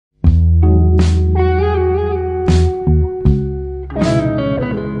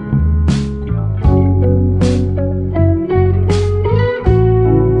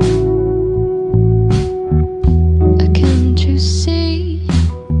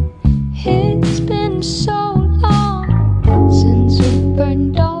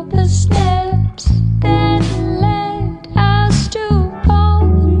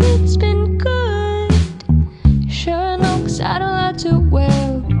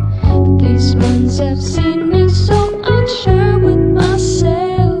These months have seen me so unsure with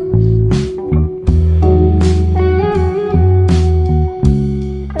myself.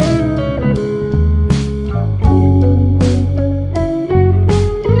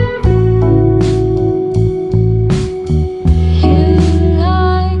 You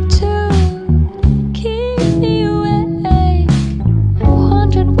like to keep me awake,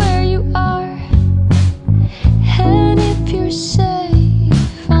 wondering where you are and if you're safe.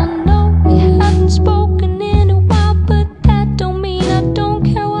 I know we haven't spoken in a while, but that don't mean I don't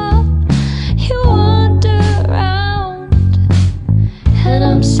care what you wander around. And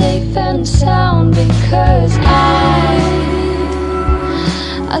I'm safe and sound because I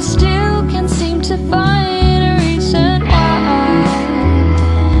still can't seem to find